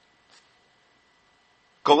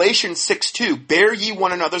 Galatians 6:2, bear ye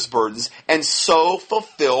one another's burdens, and so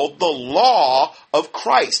fulfill the law of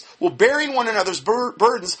Christ. Well, bearing one another's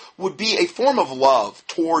burdens would be a form of love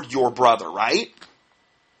toward your brother, right?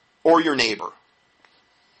 Or your neighbor.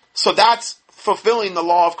 So that's fulfilling the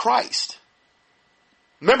law of Christ.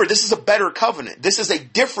 Remember, this is a better covenant. This is a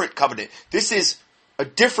different covenant. This is a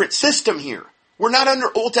different system here. We're not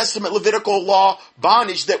under Old Testament Levitical law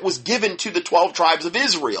bondage that was given to the 12 tribes of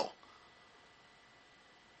Israel.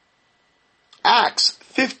 Acts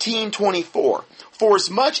 15:24. For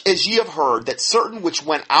as much as ye have heard that certain which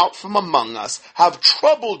went out from among us have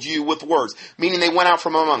troubled you with words, meaning they went out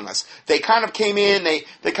from among us. They kind of came in,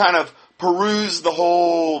 they kind of perused the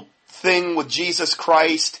whole thing with Jesus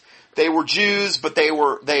Christ. They were Jews, but they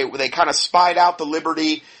kind of spied out the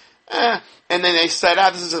liberty, and then they said,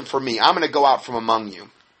 this isn't for me. I'm going to go out from among you.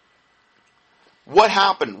 What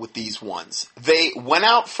happened with these ones? They went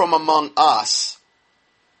out from among us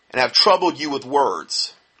and have troubled you with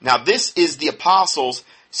words. Now this is the apostles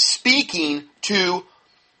speaking to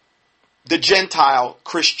the Gentile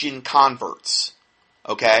Christian converts.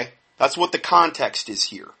 Okay? That's what the context is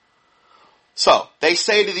here. So, they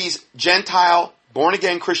say to these Gentile,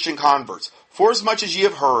 born-again Christian converts, for as much as ye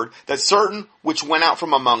have heard that certain which went out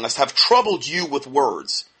from among us have troubled you with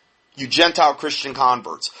words, you Gentile Christian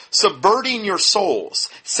converts, subverting your souls,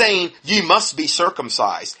 saying ye must be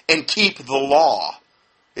circumcised and keep the law.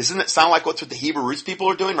 Doesn't it sound like what the Hebrew roots people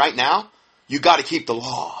are doing right now? You got to keep the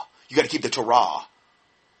law. You got to keep the Torah.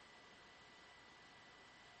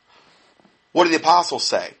 What did the apostles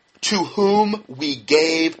say? To whom we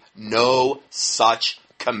gave no such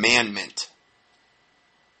commandment.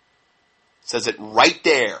 It says it right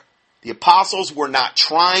there. The apostles were not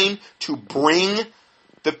trying to bring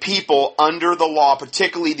the people under the law,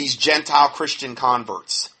 particularly these Gentile Christian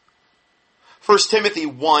converts. 1 Timothy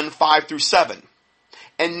 1:5-7.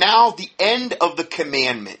 And now the end of the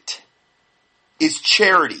commandment is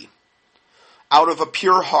charity, out of a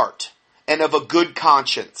pure heart, and of a good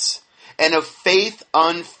conscience, and of faith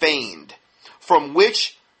unfeigned, from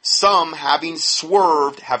which some, having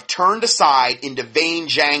swerved, have turned aside into vain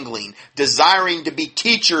jangling, desiring to be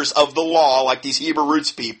teachers of the law, like these Hebrew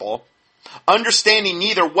roots people, understanding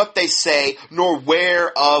neither what they say, nor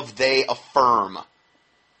whereof they affirm.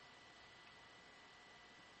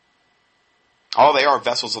 All they are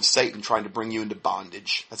vessels of Satan trying to bring you into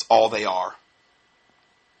bondage. That's all they are.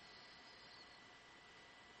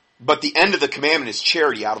 But the end of the commandment is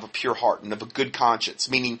charity out of a pure heart and of a good conscience.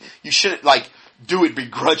 Meaning, you shouldn't, do it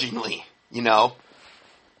begrudgingly, you know.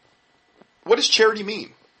 What does charity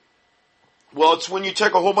mean? Well, it's when you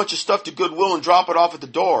take a whole bunch of stuff to Goodwill and drop it off at the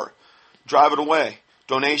door. Drive it away.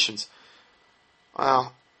 Donations.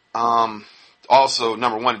 Well, also,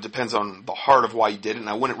 number one, it depends on the heart of why you did it, and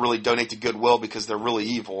I wouldn't really donate to Goodwill because they're really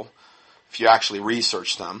evil if you actually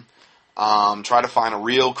research them. Try to find a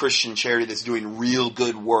real Christian charity that's doing real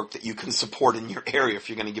good work that you can support in your area if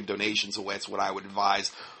you're going to give donations away. That's what I would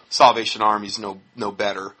advise. Salvation Army's no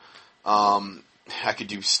better. I could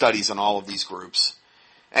do studies on all of these groups.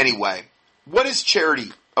 Anyway, what is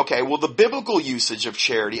charity? Okay, well, the biblical usage of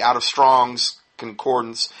charity out of Strong's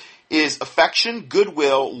Concordance is affection,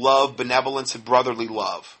 goodwill, love, benevolence, and brotherly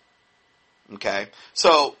love. Okay?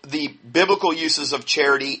 So, the biblical uses of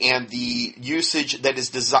charity and the usage that is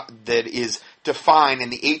defined in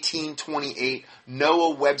the 1828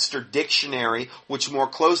 Noah Webster Dictionary, which more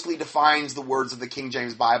closely defines the words of the King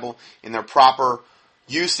James Bible in their proper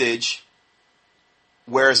usage,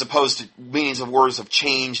 whereas opposed to meanings of words have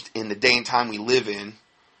changed in the day and time we live in.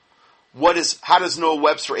 How does Noah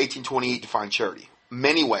Webster 1828 define charity?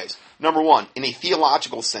 Many ways. Number one, in a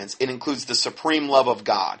theological sense, it includes the supreme love of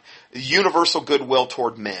God, universal goodwill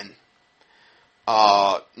toward men.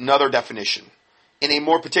 Another definition. In a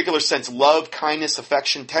more particular sense, love, kindness,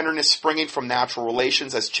 affection, tenderness springing from natural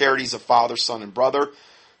relations as charities of father, son, and brother.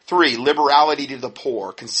 3, liberality to the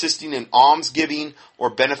poor, consisting in almsgiving or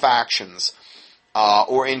benefactions,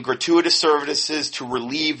 or in gratuitous services to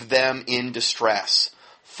relieve them in distress.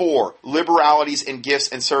 4, liberalities in gifts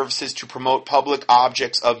and services to promote public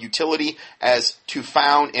objects of utility as to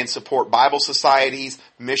found and support Bible societies,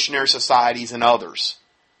 missionary societies, and others.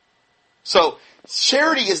 So,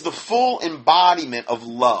 charity is the full embodiment of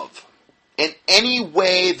love in any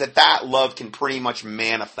way that love can pretty much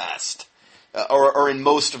manifest. Or in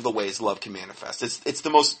most of the ways love can manifest. It's the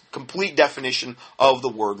most complete definition of the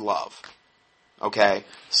word love. Okay?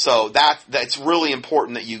 So that's really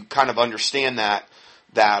important that you kind of understand that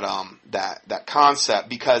concept,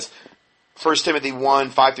 because 1 Timothy 1,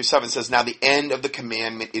 5 through 7 says, now the end of the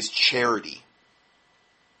commandment is charity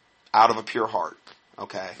out of a pure heart.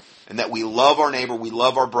 Okay? And that we love our neighbor, we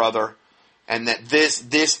love our brother, and that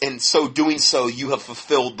this, and so doing so, you have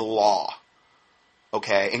fulfilled the law.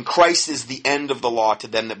 Okay? And Christ is the end of the law to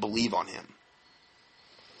them that believe on Him.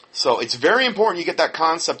 So it's very important you get that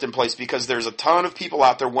concept in place, because there's a ton of people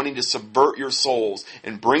out there wanting to subvert your souls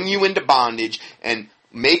and bring you into bondage and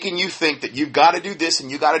making you think that you've got to do this and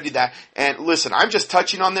you've got to do that. And listen, I'm just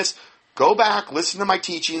touching on this. Go back, listen to my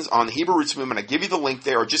teachings on the Hebrew Roots Movement. I give you the link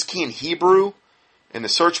there, or just key in Hebrew in the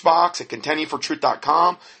search box at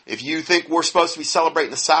contendingfortruth.com. If you think we're supposed to be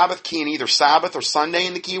celebrating the Sabbath, key in either Sabbath or Sunday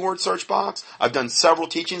in the keyword search box. I've done several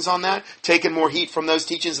teachings on that, taken more heat from those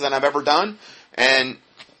teachings than I've ever done, and,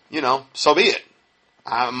 so be it.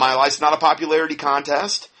 My life's not a popularity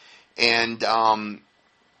contest, and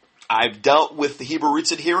I've dealt with the Hebrew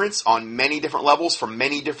Roots adherents on many different levels for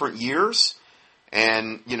many different years,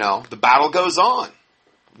 and, the battle goes on.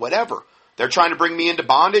 Whatever. They're trying to bring me into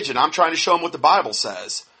bondage, and I'm trying to show them what the Bible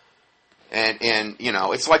says. And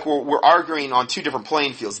it's like we're arguing on two different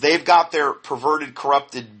playing fields. They've got their perverted,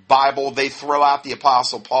 corrupted Bible. They throw out the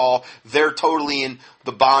Apostle Paul. They're totally in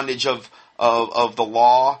the bondage of the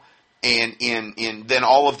law and then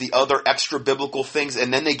all of the other extra biblical things.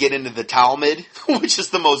 And then they get into the Talmud, which is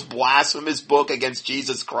the most blasphemous book against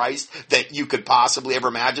Jesus Christ that you could possibly ever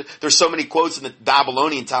imagine. There's so many quotes in the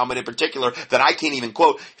Babylonian Talmud in particular that I can't even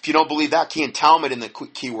quote. If you don't believe that, key in Talmud in the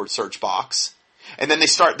keyword search box. And then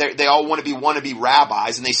they all want to be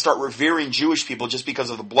rabbis, and they start revering Jewish people just because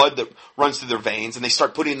of the blood that runs through their veins, and they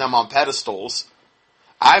start putting them on pedestals.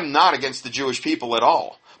 I'm not against the Jewish people at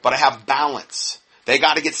all, but I have balance. They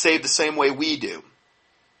got to get saved the same way we do.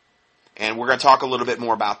 And we're going to talk a little bit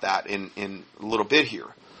more about that in a little bit here.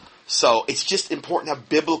 So it's just important to have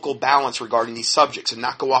biblical balance regarding these subjects and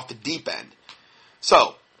not go off the deep end.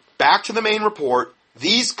 So, back to the main report.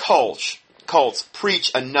 These cults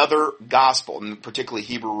preach another gospel, and particularly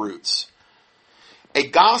Hebrew roots. A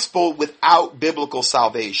gospel without biblical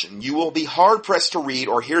salvation. You will be hard-pressed to read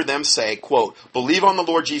or hear them say, quote, believe on the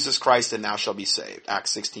Lord Jesus Christ and thou shalt be saved.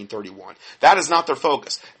 Acts 16:31. That is not their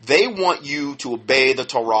focus. They want you to obey the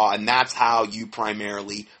Torah, and that's how you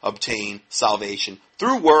primarily obtain salvation.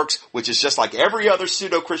 Through works, which is just like every other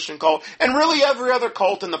pseudo-Christian cult, and really every other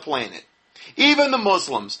cult on the planet. Even the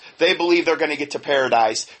Muslims, they believe they're going to get to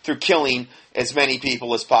paradise through killing as many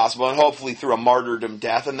people as possible, and hopefully through a martyrdom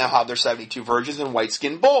death, and they'll have their 72 virgins and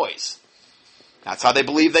white-skinned boys. That's how they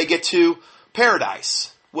believe they get to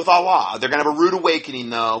paradise with Allah. They're going to have a rude awakening,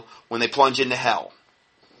 though, when they plunge into hell.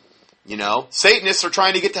 Satanists are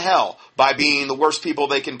trying to get to hell by being the worst people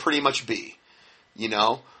they can pretty much be.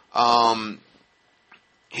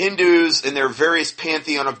 Hindus and their various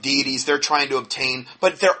pantheon of deities they're trying to obtain,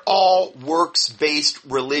 but they're all works-based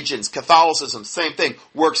religions. Catholicism, same thing,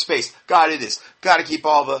 works-based. Got to do this. Got to keep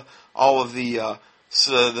all of the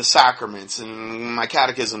sacraments and my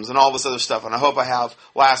catechisms and all this other stuff. And I hope I have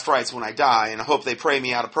last rites when I die, and I hope they pray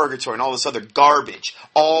me out of purgatory and all this other garbage.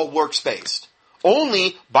 All works-based.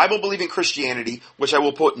 Only Bible-believing Christianity, which I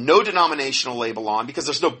will put no denominational label on because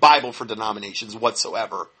there's no Bible for denominations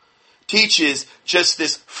whatsoever, teaches just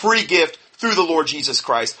this free gift through the Lord Jesus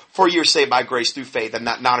Christ, for you're saved by grace through faith, and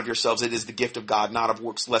not of yourselves. It is the gift of God, not of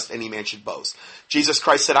works, lest any man should boast. Jesus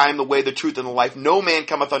Christ said, I am the way, the truth, and the life. No man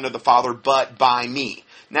cometh unto the Father but by me.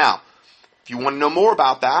 Now, if you want to know more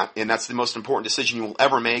about that, and that's the most important decision you will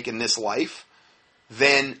ever make in this life,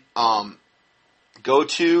 then go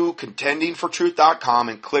to contendingfortruth.com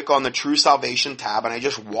and click on the True Salvation tab, and I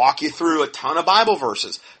just walk you through a ton of Bible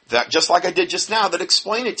verses, that just like I did just now, that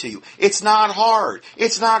explain it to you. It's not hard.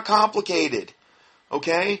 It's not complicated.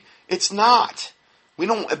 Okay? It's not. We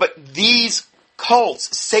don't, but these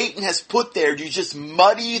cults Satan has put there to just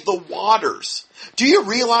muddy the waters. Do you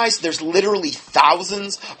realize there's literally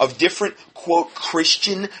thousands of different, quote,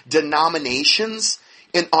 Christian denominations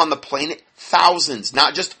on the planet? Thousands,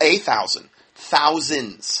 not just 1,000.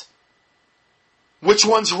 Thousands. Which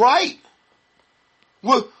one's right?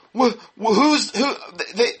 There's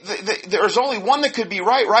only one that could be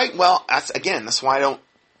right, right? Well, that's why I don't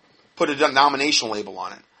put a denominational label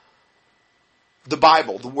on it. The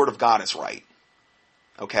Bible, the Word of God, is right.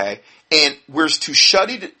 Okay? And we're to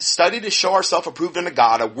study to show ourselves approved unto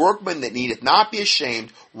God, a workman that needeth not be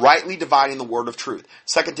ashamed, rightly dividing the word of truth.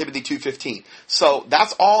 2 Timothy 2:15. So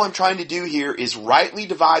that's all I'm trying to do here is rightly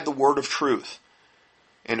divide the word of truth.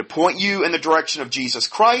 And to point you in the direction of Jesus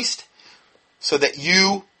Christ so that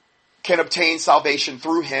you can obtain salvation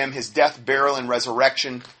through Him, His death, burial, and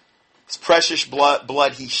resurrection, His precious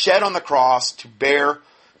blood He shed on the cross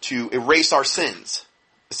to erase our sins,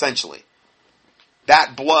 essentially.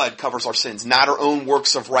 That blood covers our sins, not our own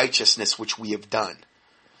works of righteousness which we have done.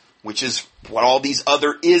 Which is what all these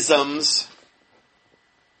other isms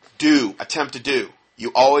attempt to do.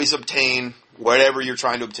 You always obtain whatever you're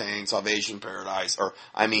trying to obtain, salvation, paradise,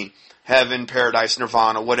 heaven, paradise,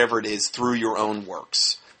 nirvana, whatever it is, through your own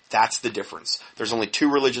works. That's the difference. There's only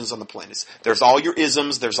two religions on the planet. There's all your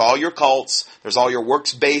isms, there's all your cults, there's all your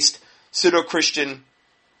works-based pseudo-Christian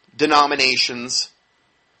denominations,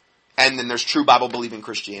 and then there's true Bible-believing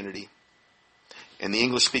Christianity. In the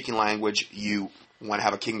English-speaking language, you want to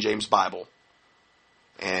have a King James Bible.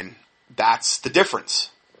 And that's the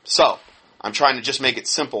difference. So, I'm trying to just make it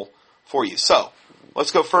simple for you. So,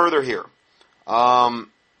 let's go further here.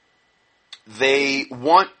 They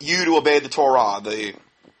want you to obey the Torah, the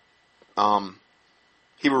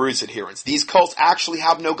Hebrew roots adherents. These cults actually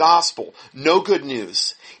have no gospel, no good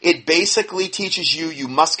news. It basically teaches you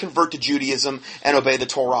must convert to Judaism and obey the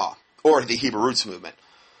Torah, or the Hebrew roots movement,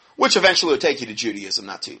 which eventually will take you to Judaism,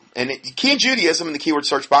 not to. And key in Judaism in the keyword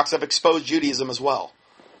search box, I've exposed Judaism as well.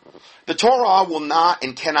 The Torah will not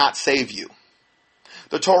and cannot save you.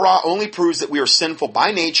 The Torah only proves that we are sinful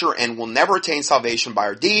by nature and will never attain salvation by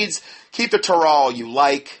our deeds. Keep the Torah all you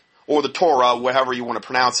like, or the Torah, whatever you want to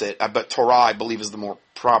pronounce it. But Torah, I believe, is the more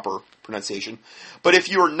proper pronunciation. But if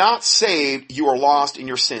you are not saved, you are lost in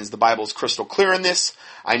your sins. The Bible is crystal clear in this.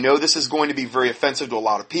 I know this is going to be very offensive to a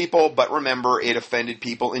lot of people, but remember, it offended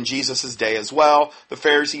people in Jesus' day as well. The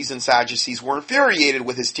Pharisees and Sadducees were infuriated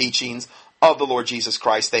with his teachings of the Lord Jesus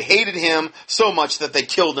Christ. They hated him so much that they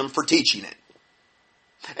killed him for teaching it.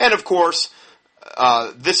 And of course,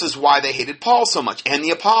 this is why they hated Paul so much, and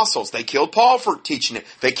the apostles. They killed Paul for teaching it.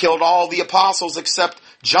 They killed all the apostles except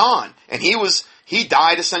John, and he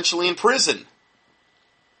died essentially in prison.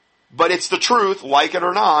 But it's the truth, like it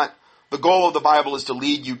or not. The goal of the Bible is to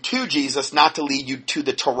lead you to Jesus, not to lead you to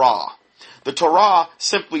the Torah. The Torah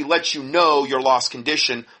simply lets you know your lost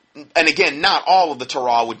condition. And again, not all of the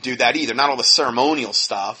Torah would do that either. Not all the ceremonial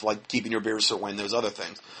stuff, like keeping your beard so when those other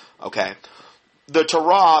things. Okay. The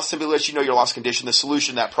Torah simply lets you know your lost condition. The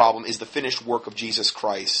solution to that problem is the finished work of Jesus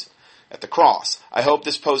Christ at the cross. I hope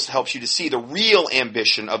this post helps you to see the real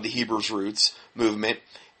ambition of the Hebrews Roots movement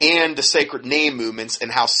and the sacred name movements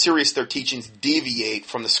and how serious their teachings deviate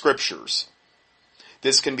from the scriptures.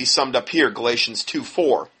 This can be summed up here, Galatians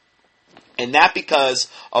 2:4. And that because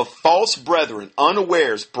of false brethren,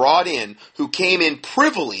 unawares, brought in, who came in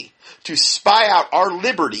privily to spy out our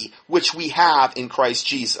liberty, which we have in Christ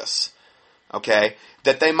Jesus. Okay?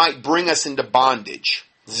 That they might bring us into bondage.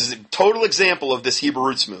 This is a total example of this Hebrew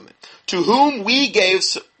Roots movement. To whom we gave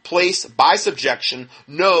place by subjection,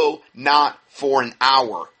 no, not for an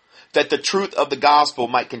hour, that the truth of the gospel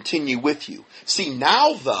might continue with you. See,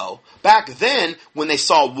 now though, back then, when they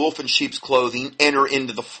saw wolf in sheep's clothing enter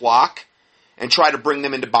into the flock and try to bring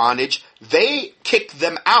them into bondage, they kicked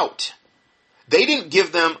them out. They didn't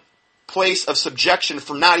give them place of subjection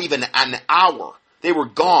for not even an hour. They were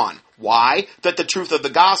gone. Why? That the truth of the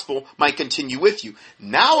gospel might continue with you.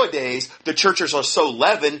 Nowadays, the churches are so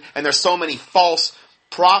leavened and there's so many false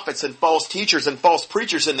prophets and false teachers and false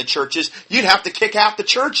preachers in the churches, you'd have to kick half the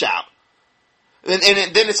church out. And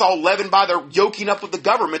then it's all leavened by their yoking up with the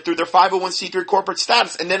government through their 501c3 corporate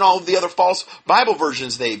status and then all of the other false Bible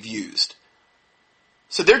versions they've used.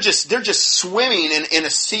 So they're just swimming in a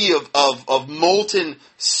sea of molten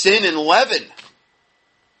sin and leaven.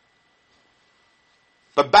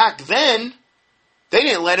 But back then, they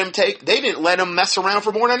didn't let him mess around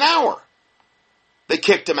for more than an hour. They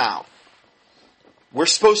kicked him out. We're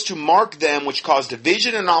supposed to mark them which cause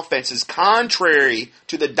division and offenses contrary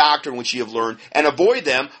to the doctrine which ye have learned, and avoid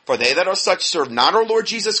them, for they that are such serve not our Lord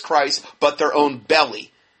Jesus Christ, but their own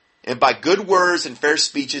belly, and by good words and fair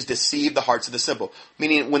speeches deceive the hearts of the simple.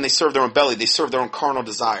 Meaning when they serve their own belly, they serve their own carnal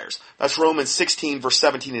desires. That's Romans 16, verse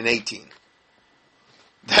 17 and 18.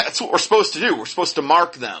 That's what we're supposed to do. We're supposed to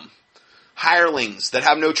mark them. Hirelings that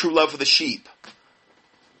have no true love for the sheep.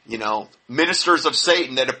 Ministers of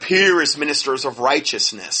Satan that appear as ministers of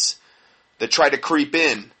righteousness. That try to creep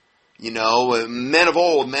in. Men of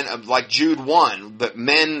old, men like Jude 1, but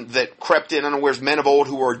men that crept in unawares, men of old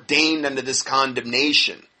who were ordained unto this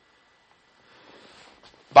condemnation.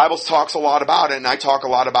 Bible talks a lot about it, and I talk a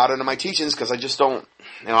lot about it in my teachings because I just don't,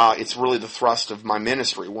 it's really the thrust of my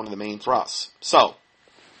ministry, one of the main thrusts. So,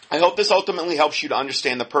 I hope this ultimately helps you to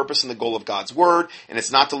understand the purpose and the goal of God's Word, and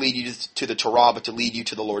it's not to lead you to the Torah, but to lead you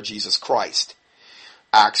to the Lord Jesus Christ.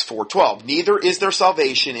 Acts 4:12. Neither is there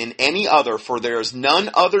salvation in any other, for there is none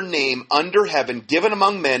other name under heaven given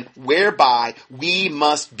among men whereby we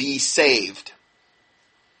must be saved.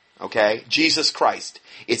 Okay? Jesus Christ.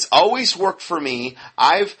 It's always worked for me.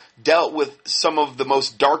 I've dealt with some of the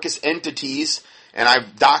most darkest entities, and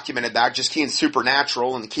I've documented that. Just key in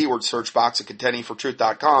supernatural in the keyword search box at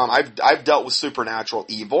contendingfortruth.com. I've dealt with supernatural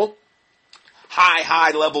evil.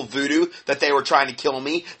 High level voodoo that they were trying to kill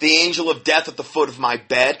me. The angel of death at the foot of my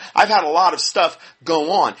bed. I've had a lot of stuff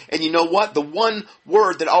go on. And you know what? The one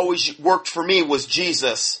word that always worked for me was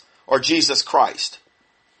Jesus or Jesus Christ.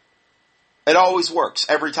 It always works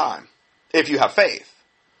every time. If you have faith.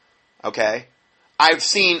 Okay? I've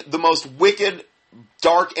seen the most wicked,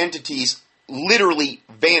 dark entities literally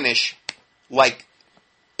vanish like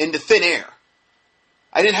into thin air.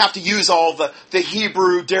 I didn't have to use all the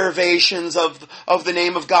Hebrew derivations of the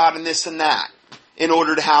name of God and this and that in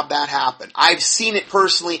order to have that happen. I've seen it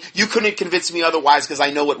personally. You couldn't convince me otherwise because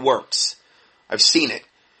I know it works. I've seen it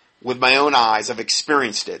with my own eyes. I've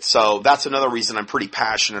experienced it. So that's another reason I'm pretty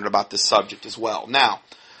passionate about this subject as well. Now,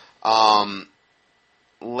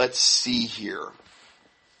 let's see here.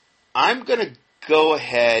 I'm going to go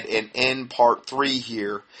ahead and end part 3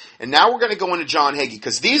 here. And now we're going to go into John Hagee,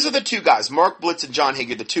 because these are the two guys, Mark Blitz and John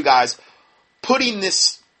Hagee, the two guys putting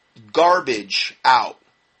this garbage out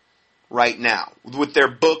right now with their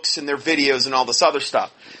books and their videos and all this other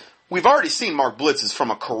stuff. We've already seen Mark Blitz is from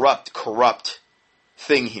a corrupt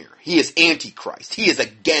thing here. He is antichrist. He is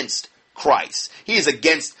against Christ. He is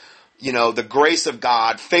against, the grace of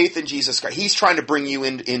God, faith in Jesus Christ. He's trying to bring you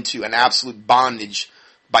into an absolute bondage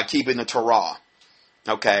by keeping the Torah.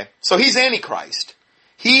 Okay? So he's antichrist.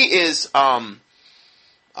 He is,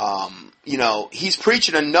 he's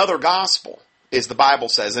preaching another gospel, as the Bible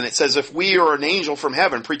says. And it says, if we are an angel from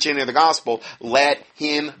heaven preaching any other gospel, let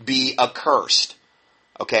him be accursed.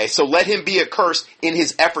 Okay? So let him be accursed in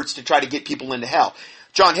his efforts to try to get people into hell.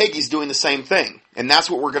 John Hagee's doing the same thing. And that's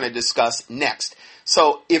what we're going to discuss next.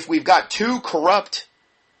 So if we've got two corrupt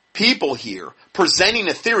people here presenting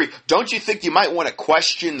a theory, don't you think you might want to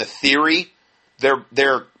question the theory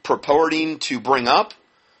they're purporting to bring up?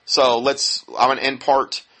 So I'm going to end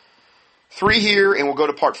part 3 here, and we'll go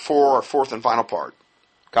to part 4, our fourth and final part.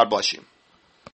 God bless you.